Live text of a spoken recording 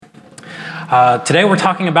Today we're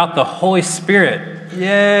talking about the Holy Spirit.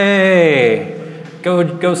 Yay!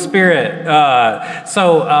 Go Spirit.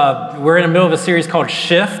 We're in the middle of a series called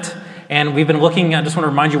Shift, and we've been looking at, I just want to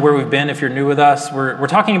remind you where we've been if you're new with us. We're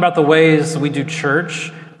talking about the ways we do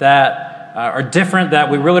church that are different,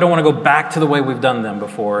 that we really don't want to go back to the way we've done them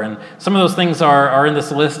before. And some of those things are in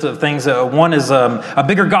this list of things. One is a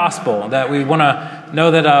bigger gospel, that we want to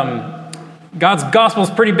know that God's gospel is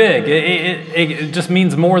pretty big. It just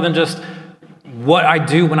means more than just what I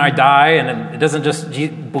do when I die, and it doesn't just,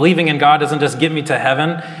 believing in God doesn't just get me to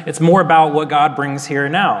heaven. It's more about what God brings here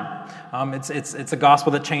and now. It's a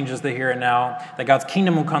gospel that changes the here and now, that God's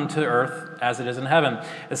kingdom will come to earth as it is in heaven.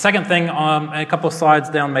 The second thing, a couple of slides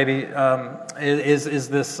down maybe, is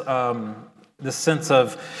this sense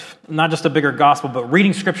of not just a bigger gospel, but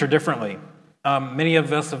reading Scripture differently. Many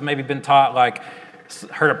of us have maybe been taught,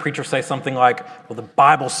 heard a preacher say something like, well, the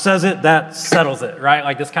Bible says it, that settles it, right?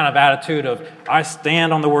 Like this kind of attitude of, I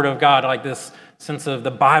stand on the Word of God, like this sense of the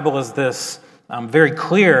Bible is this very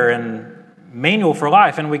clear and manual for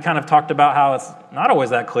life. And we kind of talked about how it's not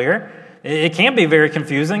always that clear. It can be very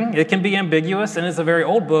confusing. It can be ambiguous, and it's a very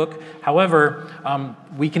old book. However,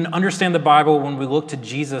 we can understand the Bible when we look to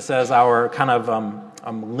Jesus as our kind of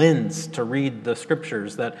lens to read the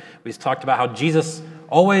Scriptures. That we talked about how Jesus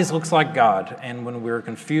always looks like God, and when we're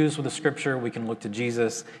confused with the Scripture, we can look to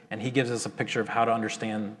Jesus, and He gives us a picture of how to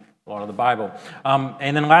understand a lot of the Bible.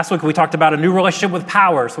 And then last week we talked about a new relationship with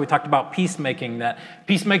power. So we talked about peacemaking, that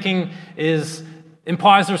peacemaking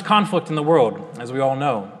implies there's conflict in the world, as we all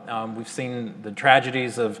know. We've seen the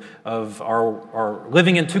tragedies of our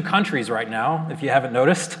living in two countries right now, if you haven't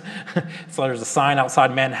noticed. So there's a sign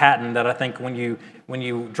outside Manhattan that I think when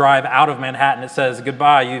you drive out of Manhattan, it says,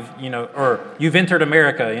 goodbye, you've entered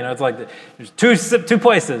America. It's like there's two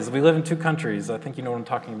places. We live in two countries. I think you know what I'm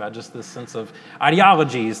talking about, just this sense of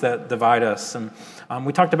ideologies that divide us. And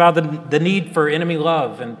we talked about the need for enemy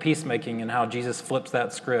love and peacemaking and how Jesus flips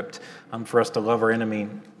that script for us to love our enemy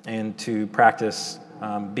and to practice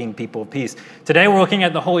being people of peace. Today we're looking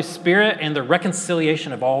at the Holy Spirit and the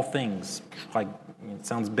reconciliation of all things. It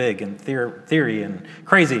sounds big and theory and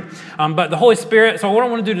crazy. But the Holy Spirit, so what I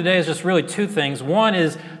want to do today is just really two things. One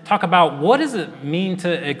is talk about what does it mean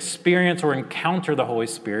to experience or encounter the Holy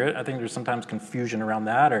Spirit. I think there's sometimes confusion around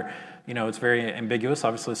that, or it's very ambiguous.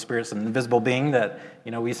 Obviously, the Spirit's an invisible being that,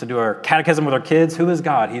 we used to do our catechism with our kids. Who is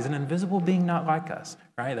God? He's an invisible being not like us,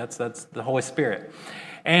 right? That's the Holy Spirit.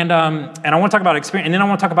 And I want to talk about experience, and then I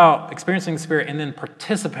want to talk about experiencing the Spirit and then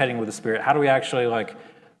participating with the Spirit. How do we actually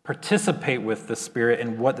participate with the Spirit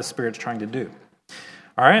and what the Spirit's trying to do?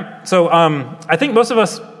 All right. So I think most of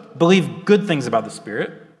us believe good things about the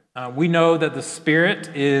Spirit. We know that the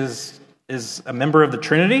Spirit is a member of the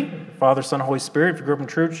Trinity, Father, Son, Holy Spirit. If you grew up in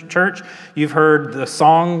church, you've heard the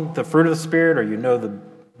song, The Fruit of the Spirit, or you know the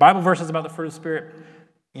Bible verses about the fruit of the Spirit.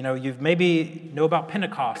 You've maybe know about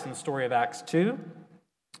Pentecost in the story of Acts 2.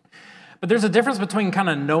 But there's a difference between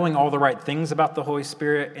kind of knowing all the right things about the Holy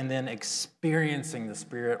Spirit and then experiencing the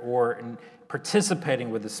Spirit or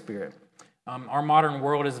participating with the Spirit. Our modern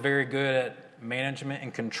world is very good at management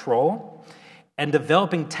and control and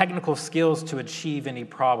developing technical skills to achieve any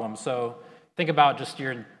problem. So think about just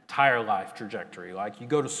your entire life trajectory. You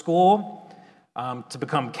go to school to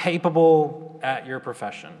become capable at your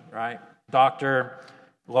profession, right? Doctor,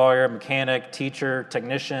 lawyer, mechanic, teacher,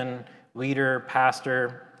 technician, leader,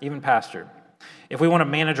 pastor, even pastor. If we want to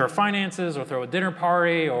manage our finances or throw a dinner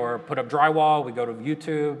party or put up drywall, we go to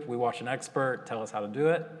YouTube, we watch an expert tell us how to do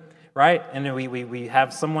it, right? And then we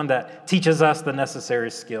have someone that teaches us the necessary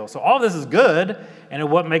skill. So all this is good, and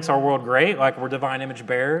what makes our world great, we're divine image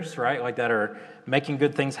bearers, right? That are making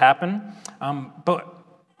good things happen. But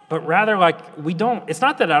rather, we don't, it's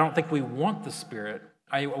not that I don't think we want the Spirit.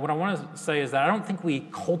 What I want to say is that I don't think we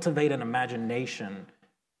cultivate an imagination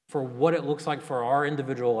for what it looks like for our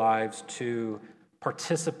individual lives to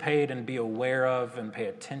participate and be aware of and pay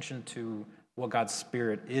attention to what God's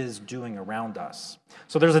Spirit is doing around us.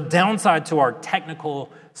 So there's a downside to our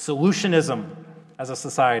technical solutionism as a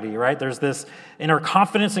society, right? There's this, in our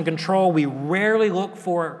confidence and control, we rarely look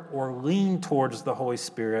for or lean towards the Holy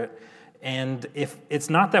Spirit. And if it's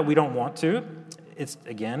not that we don't want to, it's,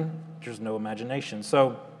 again, there's no imagination.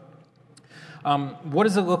 So what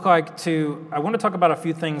does it look like I want to talk about a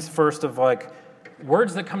few things first of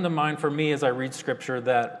words that come to mind for me as I read Scripture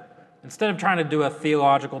that instead of trying to do a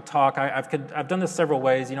theological talk, I've done this several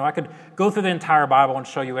ways. I could go through the entire Bible and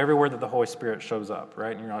show you everywhere that the Holy Spirit shows up,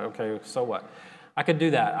 right? And you're like, okay, so what? I could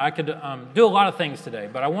do that. I could do a lot of things today,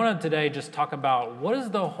 but I wanted today just talk about what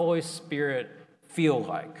does the Holy Spirit feel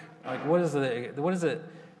like? What is it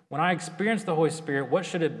when I experience the Holy Spirit, what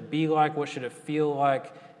should it be like? What should it feel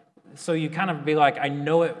like? So you kind of be like, I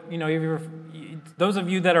know it. Those of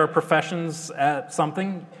you that are professions at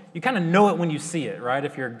something, you kind of know it when you see it, right?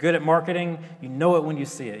 If you're good at marketing, you know it when you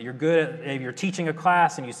see it. You're good at, if you're teaching a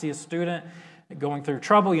class and you see a student going through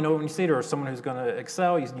trouble, you know it when you see it, or someone who's going to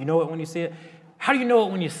excel, you know it when you see it. How do you know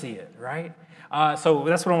it when you see it, right? So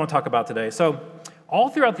that's what I want to talk about today. So all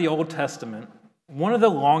throughout the Old Testament, one of the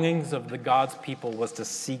longings of the God's people was to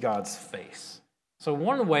see God's face. So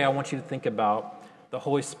one way I want you to think about the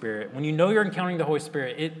Holy Spirit, when you know you're encountering the Holy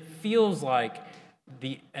Spirit, it feels like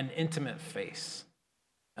an intimate face.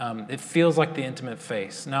 It feels like the intimate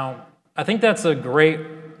face. Now, I think that's a great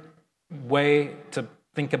way to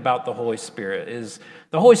think about the Holy Spirit, is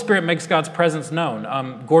the Holy Spirit makes God's presence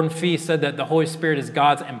known. Gordon Fee said that the Holy Spirit is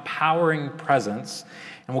God's empowering presence,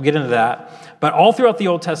 and we'll get into that. But all throughout the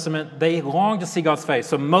Old Testament, they long to see God's face.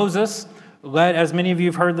 So Moses led, as many of you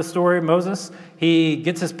have heard the story, Moses, he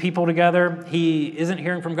gets his people together. He isn't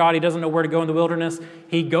hearing from God. He doesn't know where to go in the wilderness.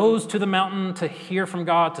 He goes to the mountain to hear from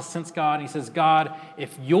God, to sense God. And he says, God,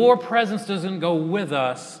 if your presence doesn't go with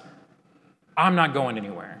us, I'm not going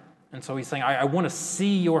anywhere. And so he's saying, I want to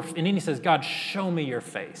see your, and then he says, God, show me your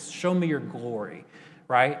face. Show me your glory,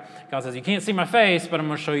 right? God says, you can't see my face, but I'm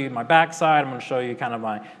going to show you my backside. I'm going to show you kind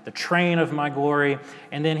of the train of my glory.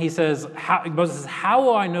 And then he says, Moses says, how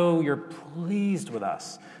will I know you're pleased with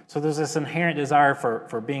us? So there's this inherent desire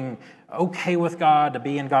for being okay with God, to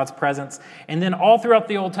be in God's presence. And then all throughout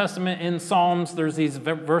the Old Testament in Psalms, there's these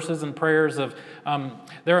verses and prayers of,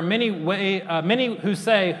 there are many who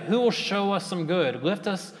say, who will show us some good?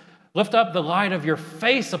 Lift up the light of your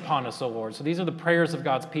face upon us, O Lord. So these are the prayers of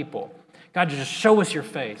God's people. God, just show us your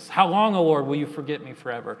face. How long, O Lord, will you forget me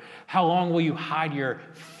forever? How long will you hide your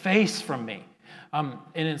face from me? And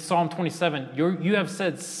in Psalm 27, you have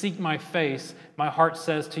said, seek my face. My heart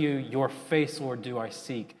says to you, your face, Lord, do I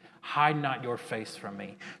seek. Hide not your face from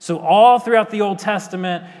me. So all throughout the Old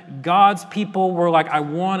Testament, God's people were like, I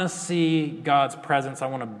want to see God's presence. I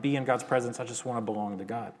want to be in God's presence. I just want to belong to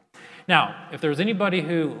God. Now, if there was anybody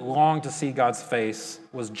who longed to see God's face,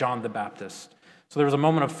 was John the Baptist. So there was a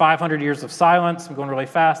moment of 500 years of silence. I'm going really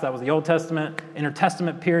fast. That was the Old Testament,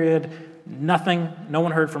 Intertestament period. Nothing. No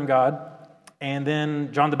one heard from God. And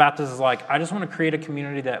then John the Baptist is like, I just want to create a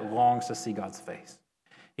community that longs to see God's face.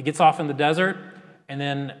 He gets off in the desert, and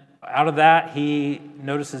then out of that, he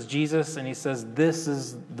notices Jesus, and he says, this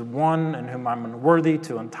is the one in whom I'm unworthy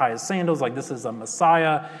to untie his sandals, like this is a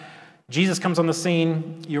Messiah. Jesus comes on the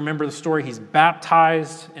scene. You remember the story. He's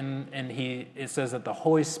baptized, and it says that the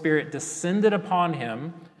Holy Spirit descended upon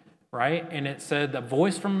him, right? And it said, a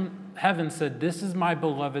voice from heaven said, this is my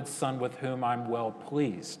beloved Son with whom I'm well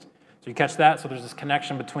pleased. So you catch that? So there's this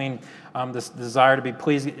connection between this desire to be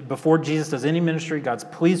pleased. Before Jesus does any ministry, God's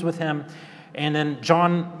pleased with him. And then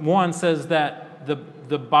John 1 says that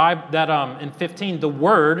the Bible, that in 15, the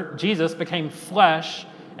Word, Jesus, became flesh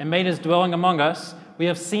and made his dwelling among us. We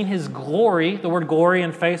have seen his glory. The word glory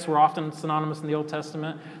and face were often synonymous in the Old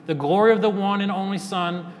Testament. The glory of the one and only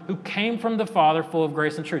Son who came from the Father, full of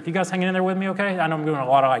grace and truth. You guys hanging in there with me, okay? I know I'm doing a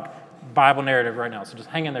lot of Bible narrative right now, so just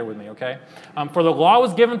hang in there with me, okay? For the law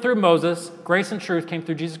was given through Moses, grace and truth came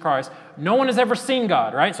through Jesus Christ. No one has ever seen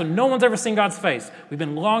God, right? So no one's ever seen God's face. We've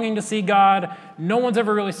been longing to see God. No one's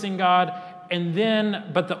ever really seen God. And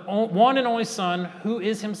then, but the one and only Son, who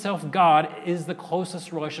is himself God, is the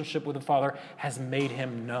closest relationship with the Father, has made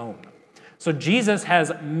him known. So Jesus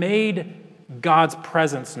has made God's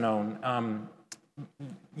presence known.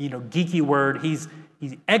 Geeky word, he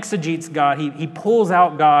exegetes God, he pulls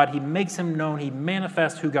out God, he makes him known, he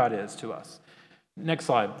manifests who God is to us. Next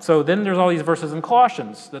slide. So then there's all these verses in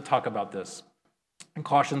Colossians that talk about this. In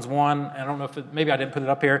Colossians 1, I don't know if maybe I didn't put it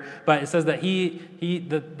up here, but it says that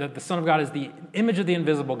the Son of God is the image of the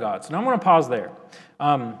invisible God. So now I'm going to pause there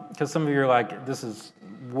because some of you are like, this is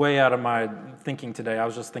way out of my thinking today. I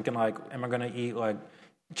was just thinking am I going to eat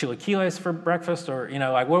chilaquiles for breakfast, or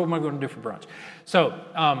what am I going to do for brunch? So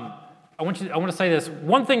I want to say this.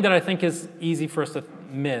 One thing that I think is easy for us to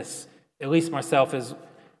miss, at least myself, is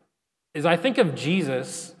I think of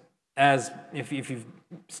Jesus as, if you've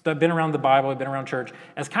been around the Bible, been around church,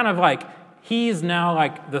 as kind of he's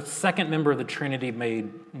now the second member of the Trinity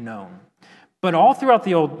made known. But all throughout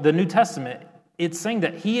the New Testament, it's saying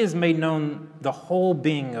that he has made known the whole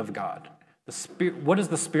being of God. The Spirit. What does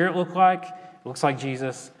the Spirit look like? It looks like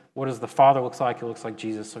Jesus. What does the Father look like? It looks like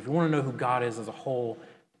Jesus. So if you want to know who God is as a whole,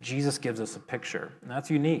 Jesus gives us a picture, and that's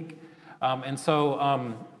unique.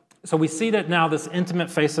 So we see that now this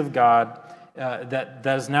intimate face of God that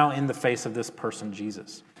is now in the face of this person,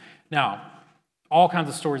 Jesus. Now, all kinds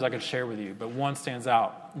of stories I could share with you, but one stands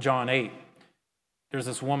out. John 8. There's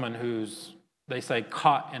this woman who's, they say,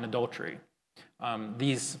 caught in adultery.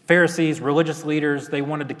 These Pharisees, religious leaders, they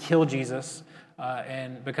wanted to kill Jesus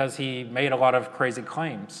and because he made a lot of crazy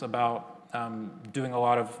claims about doing a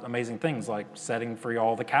lot of amazing things like setting free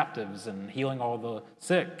all the captives and healing all the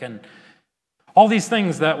sick and all these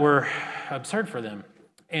things that were absurd for them.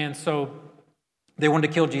 And so they wanted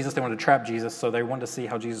to kill Jesus, they wanted to trap Jesus, so they wanted to see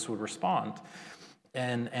how Jesus would respond.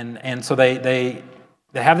 And so they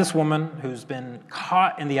have this woman who's been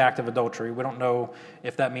caught in the act of adultery. We don't know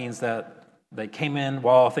if that means that they came in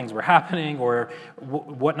while things were happening or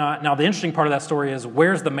whatnot. Now, the interesting part of that story is,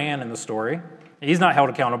 where's the man in the story? He's not held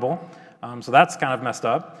accountable, so that's kind of messed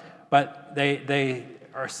up. But they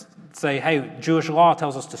say, hey, Jewish law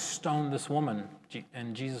tells us to stone this woman.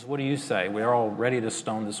 And Jesus, what do you say? We're all ready to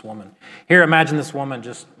stone this woman. Here, imagine this woman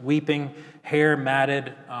just weeping, hair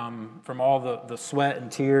matted from all the sweat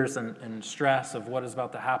and tears and stress of what is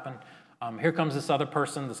about to happen. Here comes this other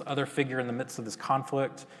person, this other figure in the midst of this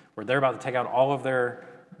conflict where they're about to take out all of their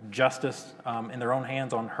justice in their own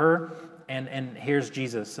hands on her. And here's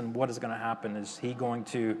Jesus. And what is going to happen? Is he going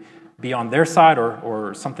to be on their side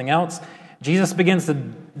or something else? Jesus begins to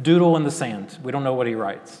doodle in the sand. We don't know what he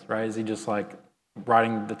writes, right? Is he just like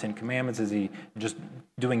writing the Ten Commandments? Is he just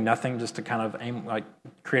doing nothing just to kind of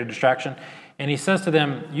create a distraction? And he says to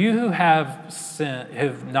them, you who have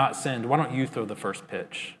not sinned, why don't you throw the first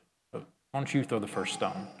pitch? Why don't you throw the first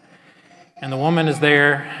stone? And the woman is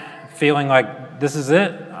there feeling like, this is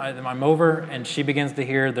it, I'm over, and she begins to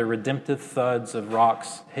hear the redemptive thuds of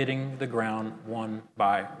rocks hitting the ground one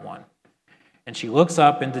by one. And she looks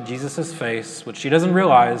up into Jesus' face, which she doesn't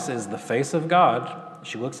realize is the face of God.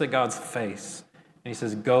 She looks at God's face, and he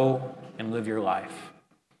says, go and live your life.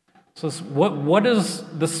 So what does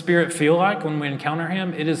the Spirit feel like when we encounter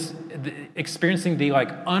him? It is experiencing the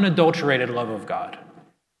unadulterated love of God.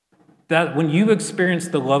 That when you experience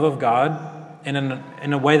the love of God in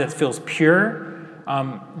a way that feels pure,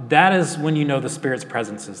 that is when you know the Spirit's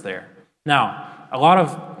presence is there. Now, a lot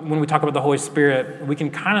of, when we talk about the Holy Spirit, we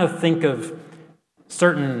can kind of think of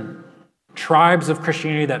certain tribes of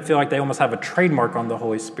Christianity that feel like they almost have a trademark on the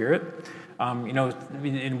Holy Spirit.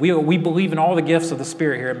 And we believe in all the gifts of the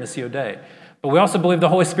Spirit here at Missio Dei. But we also believe the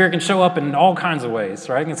Holy Spirit can show up in all kinds of ways,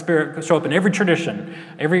 right? The Spirit can show up in every tradition,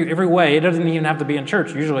 every way. It doesn't even have to be in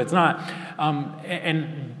church. Usually it's not.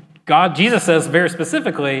 And God, Jesus says very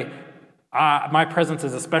specifically, my presence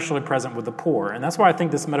is especially present with the poor. And that's why I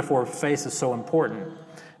think this metaphor of face is so important.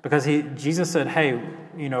 Because Jesus said, hey,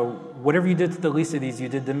 whatever you did to the least of these, you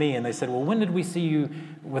did to me. And they said, well, when did we see you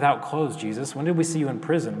without clothes, Jesus? When did we see you in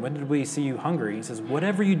prison? When did we see you hungry? He says,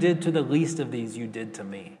 whatever you did to the least of these, you did to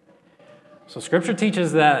me. So Scripture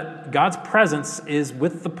teaches that God's presence is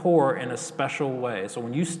with the poor in a special way. So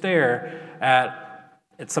when you stare at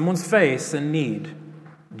someone's face in need,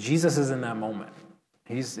 Jesus is in that moment.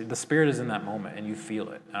 The Spirit is in that moment, and you feel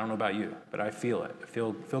it. I don't know about you, but I feel it. I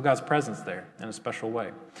feel God's presence there in a special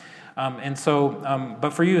way. But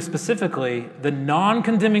for you specifically, the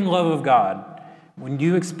non-condemning love of God, when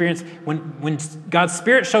God's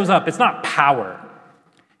Spirit shows up, it's not power.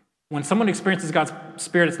 When someone experiences God's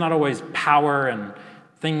Spirit, it's not always power and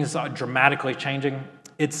things are dramatically changing.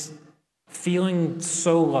 It's feeling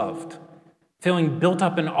so loved, feeling built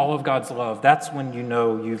up in all of God's love. That's when you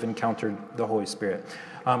know you've encountered the Holy Spirit.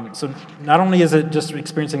 So not only is it just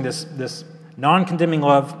experiencing this non-condemning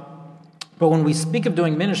love, but when we speak of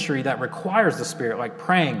doing ministry that requires the Spirit, like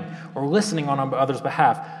praying or listening on others'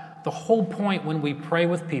 behalf, the whole point when we pray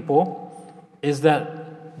with people is that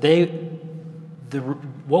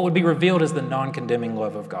what would be revealed is the non-condemning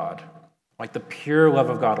love of God, like the pure love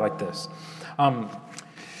of God like this. And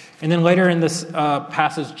then later in this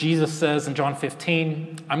passage, Jesus says in John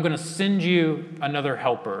 15, I'm going to send you another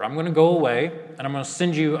helper. I'm going to go away, and I'm going to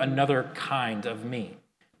send you another kind of me.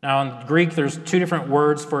 Now, in Greek, there's two different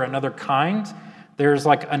words for another kind. There's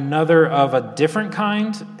another of a different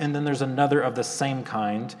kind, and then there's another of the same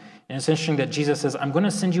kind. And it's interesting that Jesus says, I'm going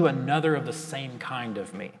to send you another of the same kind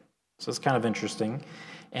of me. So it's kind of interesting.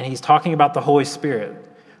 And he's talking about the Holy Spirit.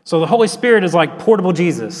 So the Holy Spirit is like portable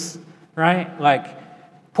Jesus, right?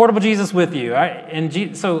 Portable Jesus with you.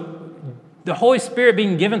 Right? So the Holy Spirit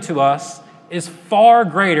being given to us is far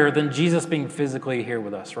greater than Jesus being physically here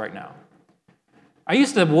with us right now. I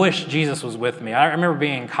used to wish Jesus was with me. I remember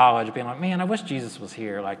being in college, being like, man, I wish Jesus was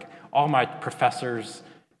here. All my professors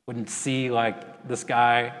wouldn't see this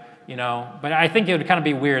guy, But I think it would kind of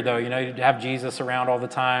be weird, though, you'd have Jesus around all the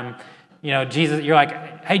time. Jesus, you're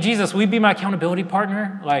like, hey, Jesus, will you be my accountability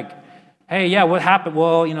partner? Hey, yeah, what happened?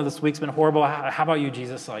 Well, this week's been horrible. How about you,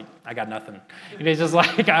 Jesus? Like, I got nothing. He's just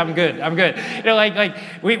like, I'm good.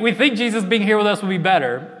 We think Jesus being here with us would be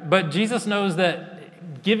better, but Jesus knows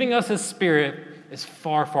that giving us his Spirit is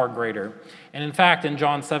far, far greater. And in fact, in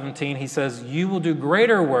John 17, he says, you will do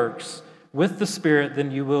greater works with the Spirit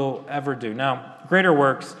than you will ever do. Now, greater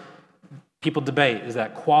works, people debate. Is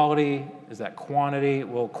that quality? Is that quantity?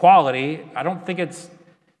 Well, quality, I don't think it's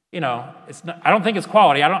I don't think it's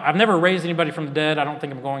quality. I've never raised anybody from the dead. I don't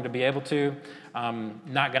think I'm going to be able to.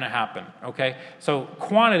 Not going to happen, okay? So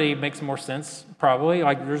quantity makes more sense, probably.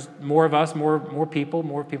 Like there's more of us, more people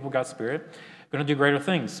got Spirit. Going to do greater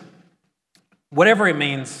things. Whatever it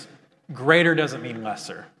means, greater doesn't mean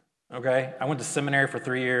lesser, okay? I went to seminary for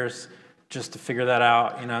 3 years just to figure that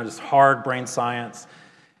out, just hard brain science.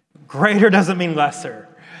 Greater doesn't mean lesser.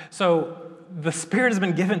 So the Spirit has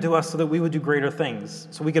been given to us so that we would do greater things,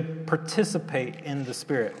 so we could participate in the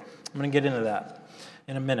Spirit. I'm going to get into that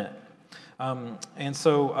in a minute.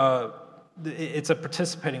 It's a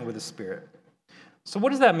participating with the Spirit. So what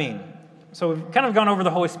does that mean? So we've kind of gone over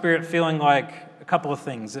the Holy Spirit feeling like a couple of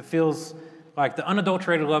things. It feels like the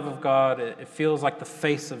unadulterated love of God. It feels like the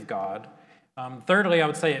face of God. Thirdly, I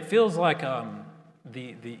would say it feels like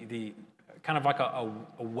the kind of like a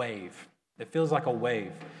wave. It feels like a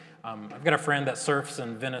wave. I've got a friend that surfs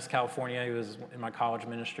in Venice, California. He was in my college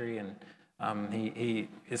ministry, and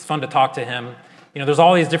it's fun to talk to him. There's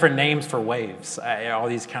all these different names for waves, all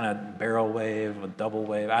these kind of barrel wave, a double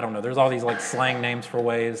wave. I don't know. There's all these like slang names for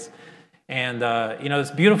waves. And,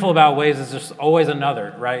 what's beautiful about waves is there's always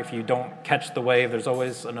another, right? If you don't catch the wave, there's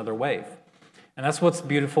always another wave. And that's what's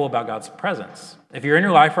beautiful about God's presence. If you're in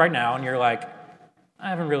your life right now and you're like, I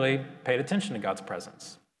haven't really paid attention to God's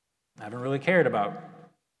presence. I haven't really cared about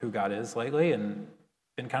who God is lately and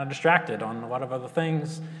been kind of distracted on a lot of other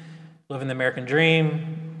things, living the American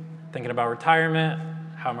dream, thinking about retirement,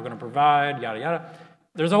 how am I going to provide, yada, yada.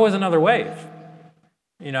 There's always another wave.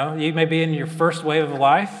 You may be in your first wave of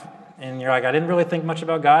life, and you're like, I didn't really think much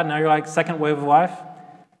about God. Now you're like, second wave of life.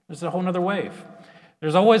 There's a whole other wave.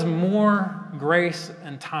 There's always more grace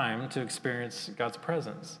and time to experience God's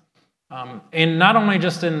presence. And not only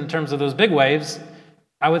just in terms of those big waves,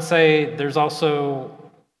 I would say there's also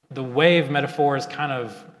the wave metaphor is kind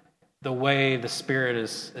of the way the Spirit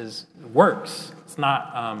works. It's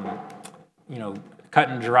not, cut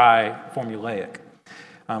and dry, formulaic.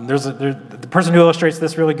 The person who illustrates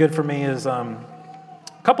this really good for me is a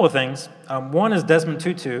couple of things. One is Desmond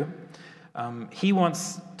Tutu. He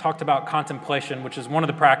once talked about contemplation, which is one of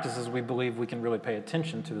the practices we believe we can really pay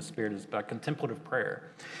attention to the Spirit, is about contemplative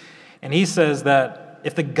prayer. And he says that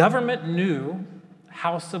if the government knew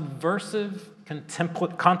how subversive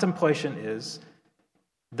contemplation is,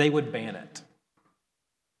 they would ban it.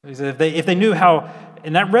 He said if they knew how,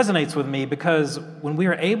 and that resonates with me because when we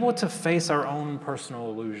are able to face our own personal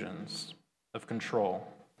illusions of control,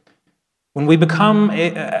 when we become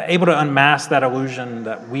able to unmask that illusion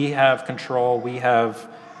that we have control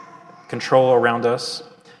around us,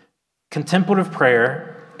 contemplative prayer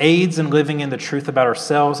aids in living in the truth about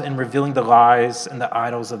ourselves and revealing the lies and the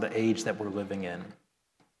idols of the age that we're living in.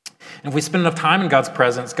 And if we spend enough time in God's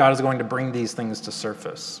presence, God is going to bring these things to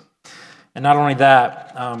surface. And not only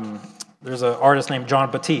that, there's an artist named John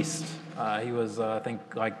Batiste. He was, I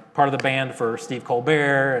think, like part of the band for Steve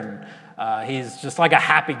Colbert, and he's just like a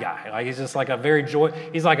happy guy. Like he's just like a very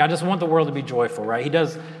He's like, I just want the world to be joyful, right? He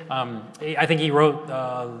does. I think he wrote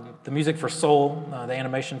the music for Soul, the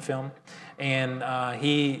animation film, and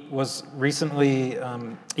he was recently.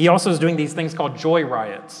 He also is doing these things called joy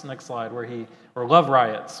riots. Next slide, or love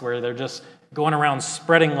riots, where they're just going around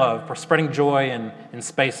spreading love, spreading joy in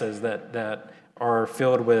spaces that are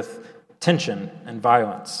filled with tension and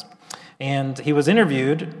violence. And he was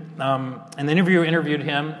interviewed, and the interviewer interviewed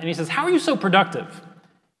him, and he says, how are you so productive?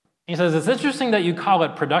 He says, it's interesting that you call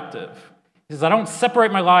it productive. He says, I don't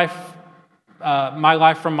separate my life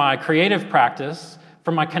from my creative practice,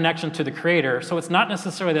 from my connection to the Creator, so it's not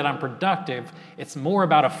necessarily that I'm productive, it's more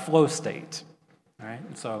about a flow state. All right,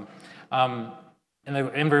 and so... and they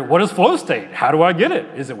interview, what is flow state? How do I get it?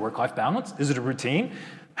 Is it work-life balance? Is it a routine?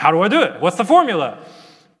 How do I do it? What's the formula?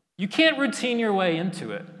 You can't routine your way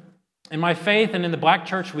into it. In my faith and in the Black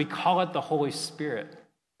church, we call it the Holy Spirit.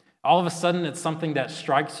 All of a sudden, it's something that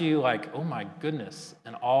strikes you like, oh my goodness,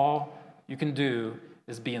 and all you can do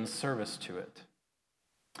is be in service to it.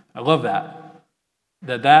 I love that.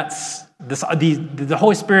 The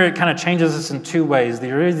Holy Spirit kind of changes us in two ways.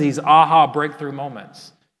 There is these aha breakthrough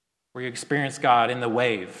moments where you experience God in the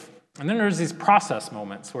wave. And then there's these process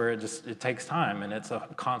moments where it takes time, and it's a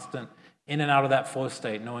constant in and out of that flow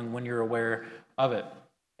state, knowing when you're aware of it.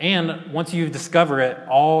 And once you discover it,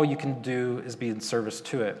 all you can do is be in service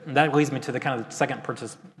to it. And that leads me to the kind of second point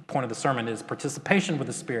of the sermon is participation with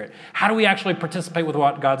the Spirit. How do we actually participate with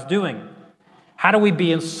what God's doing? How do we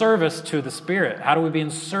be in service to the Spirit? How do we be in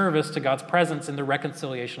service to God's presence in the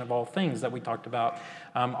reconciliation of all things that we talked about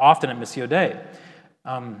often at Missio Dei?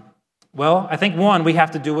 Well, I think, one, we have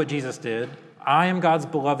to do what Jesus did. I am God's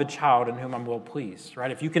beloved child in whom I'm well pleased,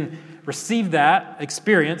 right? If you can receive that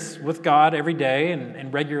experience with God every day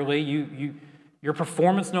and regularly, your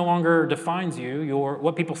performance no longer defines you.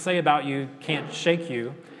 What people say about you can't shake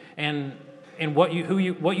you, and what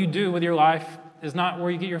you do with your life is not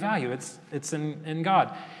where you get your value. It's in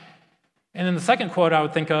God. And then the second quote I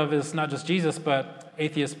would think of is not just Jesus, but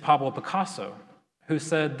atheist Pablo Picasso, who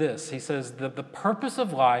said this. He says, the purpose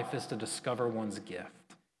of life is to discover one's gift.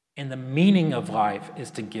 And the meaning of life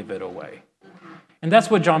is to give it away. And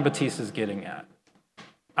that's what John Batiste is getting at.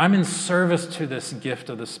 I'm in service to this gift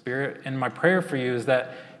of the Spirit, and my prayer for you is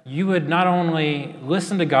that you would not only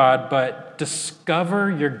listen to God, but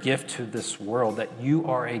discover your gift to this world, that you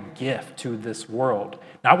are a gift to this world.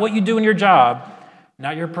 Not what you do in your job,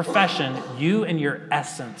 not your profession, you and your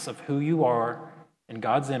essence of who you are in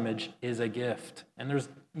God's image is a gift. And there's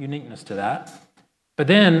uniqueness to that. But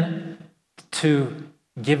then to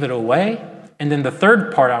give it away. And then the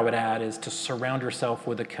third part I would add is to surround yourself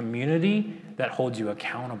with a community that holds you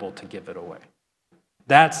accountable to give it away.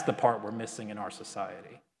 That's the part we're missing in our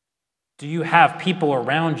society. Do you have people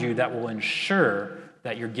around you that will ensure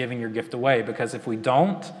that you're giving your gift away? Because if we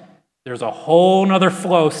don't, there's a whole nother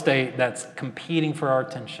flow state that's competing for our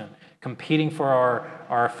attention, competing for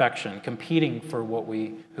our affection, competing for who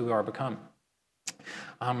we are become.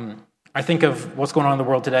 I think of what's going on in the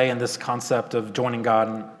world today and this concept of joining God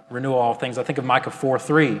and renew all things. I think of Micah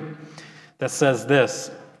 4:3 that says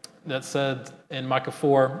this. That said in Micah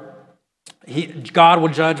 4, God will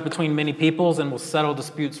judge between many peoples and will settle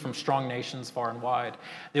disputes from strong nations far and wide.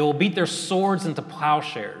 They will beat their swords into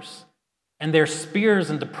plowshares and their spears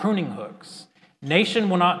into pruning hooks. Nation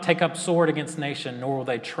will not take up sword against nation, nor will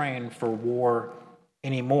they train for war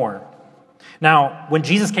anymore. Now, when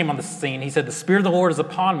Jesus came on the scene, he said, the Spirit of the Lord is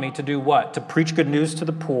upon me to do what? To preach good news to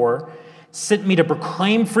the poor, sent me to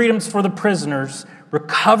proclaim freedoms for the prisoners,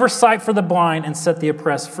 recover sight for the blind, and set the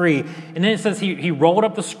oppressed free. And then it says he rolled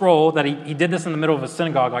up the scroll, that he did this in the middle of a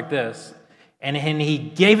synagogue like this, and he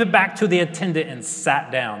gave it back to the attendant and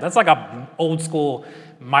sat down. That's like an old school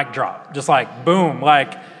mic drop, just like boom,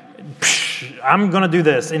 like I'm going to do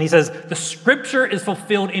this. And he says, the scripture is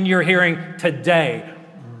fulfilled in your hearing today.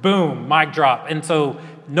 Boom, mic drop. And so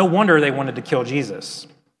no wonder they wanted to kill Jesus.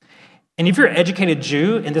 And if you're an educated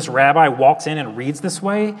Jew and this rabbi walks in and reads this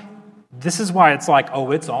way, this is why it's like, oh,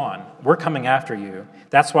 it's on. We're coming after you.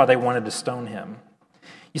 That's why they wanted to stone him.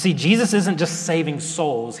 You see, Jesus isn't just saving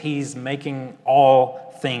souls. He's making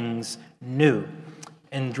all things new.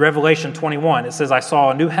 In Revelation 21, it says, I saw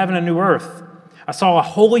a new heaven and a new earth. I saw a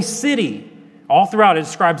holy city. All throughout, it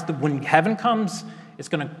describes that when heaven comes, it's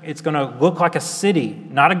gonna look like a city,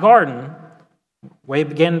 not a garden, way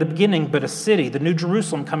began in the beginning, but a city, the New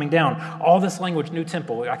Jerusalem coming down. All this language, new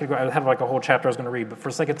temple. I have like a whole chapter I was going to read, but for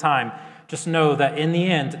the sake of time, just know that in the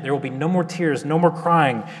end, there will be no more tears, no more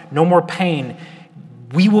crying, no more pain.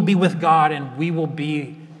 We will be with God, and we will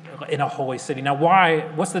be in a holy city. Now,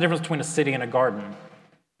 what's the difference between a city and a garden?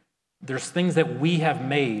 There's things that we have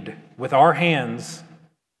made with our hands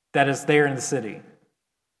that is there in the city.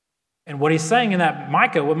 And what he's saying in that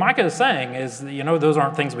what Micah is saying is, those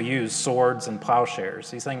aren't things we use, swords and plowshares.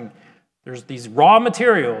 He's saying there's these raw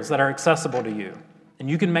materials that are accessible to you, and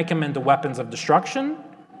you can make them into weapons of destruction,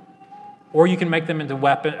 or you can make them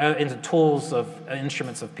into tools of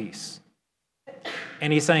instruments of peace.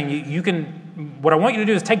 And he's saying what I want you to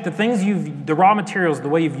do is take the things the raw materials, the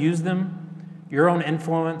way you've used them, your own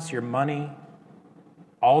influence, your money,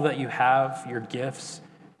 all that you have, your gifts.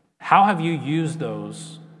 How have you used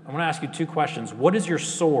those? I want to ask you two questions. What is your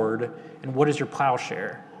sword and what is your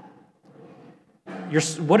plowshare?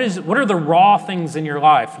 What are the raw things in your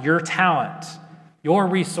life? Your talent, your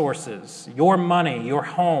resources, your money, your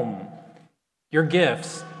home, your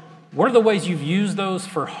gifts. What are the ways you've used those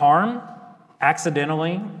for harm,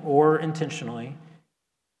 accidentally or intentionally?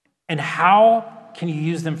 And how can you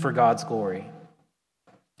use them for God's glory?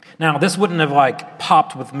 Now, this wouldn't have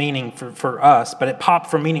popped with meaning for us, but it popped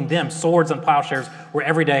for meaning them. Swords and plowshares were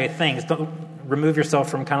everyday things. Don't remove yourself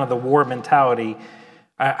from kind of the war mentality.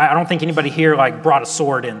 I don't think anybody here brought a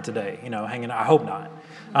sword in today, hanging out. I hope not.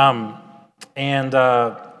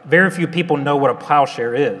 Very few people know what a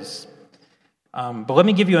plowshare is. But let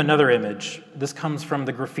me give you another image. This comes from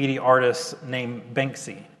the graffiti artist named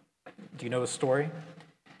Banksy. Do you know his story?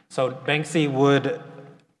 So Banksy would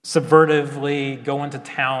subvertively go into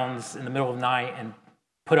towns in the middle of the night and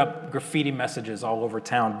put up graffiti messages all over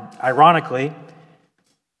town. Ironically,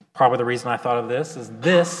 probably the reason I thought of this is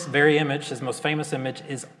this very image, his most famous image,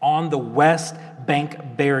 is on the West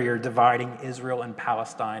Bank barrier dividing Israel and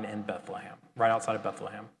Palestine in Bethlehem, right outside of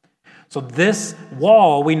Bethlehem. So this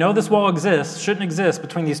wall, we know this wall exists, shouldn't exist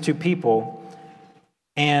between these two people,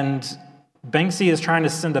 and Banksy is trying to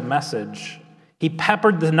send a message. He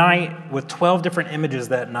peppered the night with 12 different images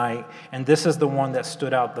that night, and this is the one that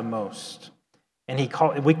stood out the most. And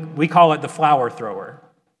we call it the flower thrower.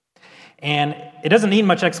 And it doesn't need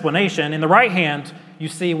much explanation. In the right hand, you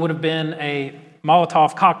see would have been a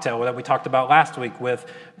Molotov cocktail that we talked about last week with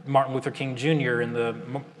Martin Luther King Jr. in the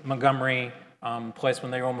Montgomery place when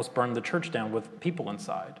they almost burned the church down with people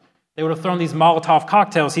inside. They would have thrown these Molotov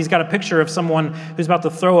cocktails. He's got a picture of someone who's about to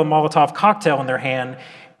throw a Molotov cocktail in their hand.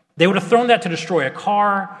 They would have thrown that to destroy a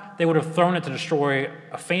car. They would have thrown it to destroy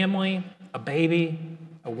a family, a baby,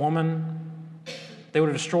 a woman. They would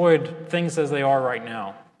have destroyed things as they are right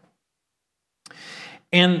now.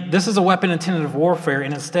 And this is a weapon intended of warfare,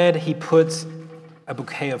 and instead he puts a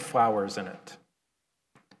bouquet of flowers in it.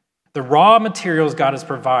 The raw materials God has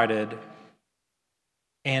provided,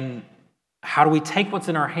 and how do we take what's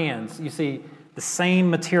in our hands? You see, the same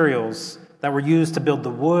materials that were used to build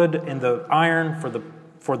the wood and the iron for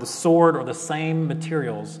the sword are the same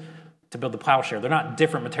materials to build the plowshare. They're not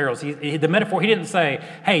different materials. The metaphor, he didn't say,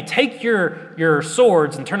 hey, take your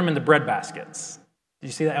swords and turn them into bread baskets. Did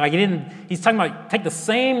you see that? He's talking about take the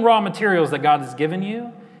same raw materials that God has given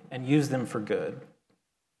you and use them for good.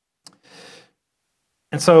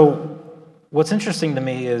 And so what's interesting to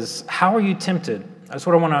me is, how are you tempted? That's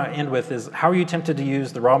what I want to end with, is how are you tempted to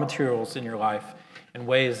use the raw materials in your life in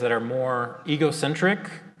ways that are more egocentric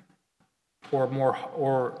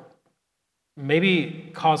or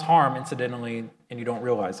maybe cause harm incidentally and you don't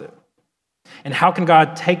realize it? And how can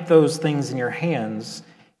God take those things in your hands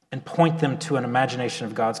and point them to an imagination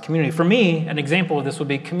of God's community? For me, an example of this would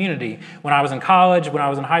be community. When I was in college, when I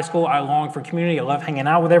was in high school, I longed for community. I loved hanging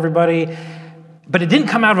out with everybody. But it didn't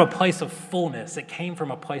come out of a place of fullness. It came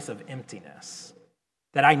from a place of emptiness.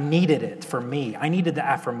 That I needed it for me. I needed the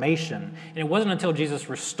affirmation. And it wasn't until Jesus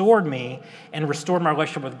restored me and restored my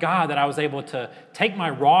relationship with God that I was able to take my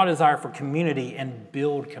raw desire for community and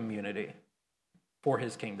build community for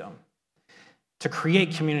his kingdom. To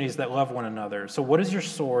create communities that love one another. So what is your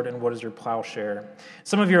sword and what is your plowshare?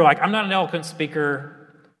 Some of you are like, I'm not an eloquent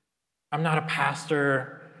speaker. I'm not a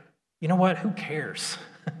pastor. You know what? Who cares?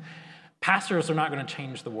 Pastors are not going to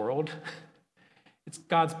change the world. It's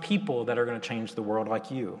God's people that are going to change the world,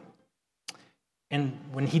 like you. And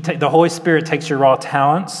when the Holy Spirit takes your raw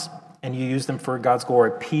talents and you use them for God's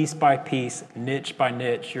glory, piece by piece, niche by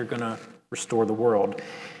niche, you're going to restore the world.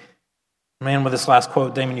 Man, with this last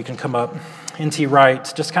quote, Damon, you can come up. N.T.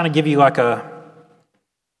 Wright, just kind of give you like a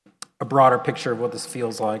broader picture of what this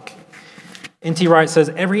feels like. N.T. Wright says,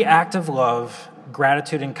 every act of love,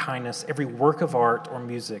 gratitude, and kindness, every work of art or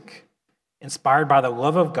music, inspired by the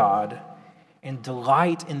love of God and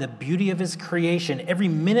delight in the beauty of his creation, every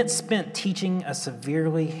minute spent teaching a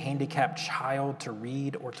severely handicapped child to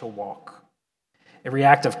read or to walk, every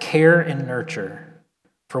act of care and nurture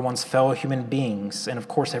for one's fellow human beings, and of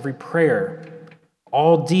course every prayer,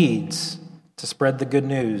 all deeds to spread the good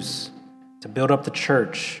news, to build up the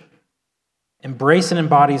church, embrace and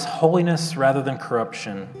embodies holiness rather than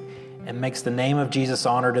corruption, and makes the name of Jesus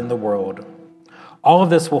honored in the world. All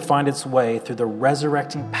of this will find its way through the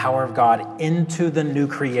resurrecting power of God into the new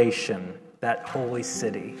creation, that holy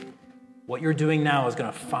city. What you're doing now is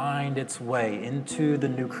going to find its way into the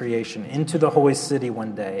new creation, into the holy city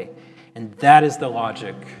one day. And that is the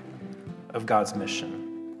logic of God's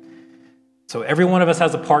mission. So every one of us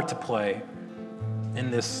has a part to play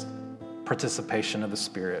in this participation of the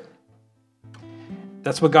Spirit.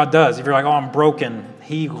 That's what God does. If you're like, oh, I'm broken,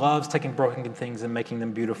 he loves taking broken things and making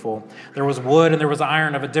them beautiful. There was wood and there was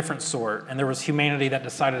iron of a different sort, and there was humanity that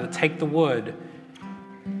decided to take the wood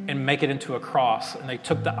and make it into a cross, and they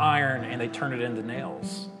took the iron and they turned it into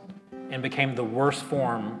nails and became the worst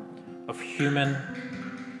form of human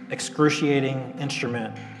excruciating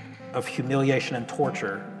instrument of humiliation and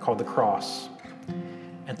torture called the cross.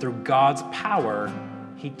 And through God's power,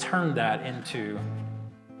 he turned that into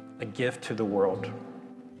a gift to the world.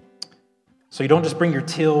 So you don't just bring your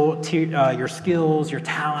skills, your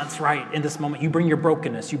talents, right, in this moment. You bring your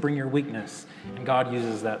brokenness, you bring your weakness, and God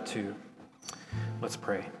uses that too. Let's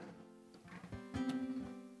pray.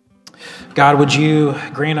 God, would you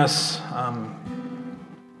grant us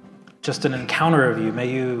just an encounter of you?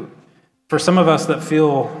 May you, for some of us that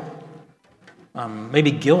feel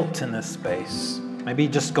maybe guilt in this space. Maybe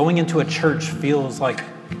just going into a church feels like,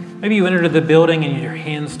 maybe you entered the building and your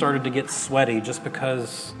hands started to get sweaty just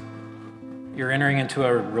because you're entering into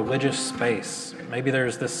a religious space. Maybe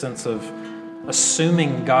there's this sense of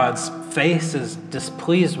assuming God's face is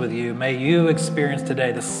displeased with you. May you experience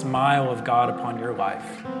today the smile of God upon your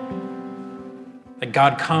life. That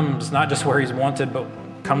God comes not just where he's wanted, but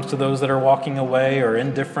comes to those that are walking away or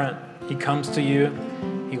indifferent. He comes to you.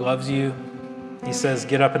 He loves you. He says,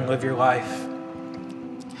 get up and live your life.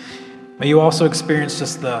 May you also experience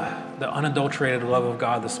just the unadulterated love of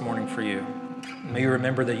God this morning for you. May you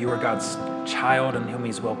remember that you are God's child in whom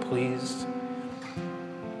he's well pleased.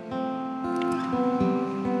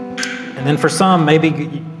 And then for some,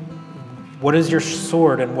 maybe what is your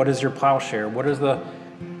sword and what is your plowshare? What is the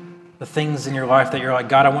things in your life that you're like,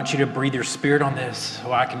 God, I want you to breathe your spirit on this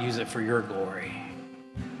so I can use it for your glory.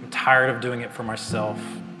 I'm tired of doing it for myself.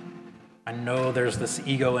 I know there's this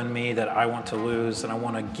ego in me that I want to lose, and I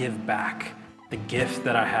want to give back the gift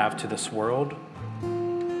that I have to this world.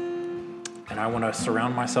 And I want to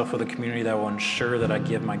surround myself with a community that will ensure that I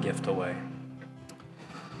give my gift away.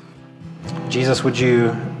 Jesus, would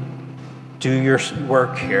you do your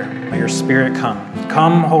work here? May your Spirit come.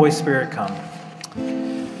 Come, Holy Spirit, come.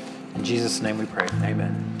 In Jesus' name we pray.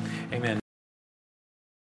 Amen. Amen.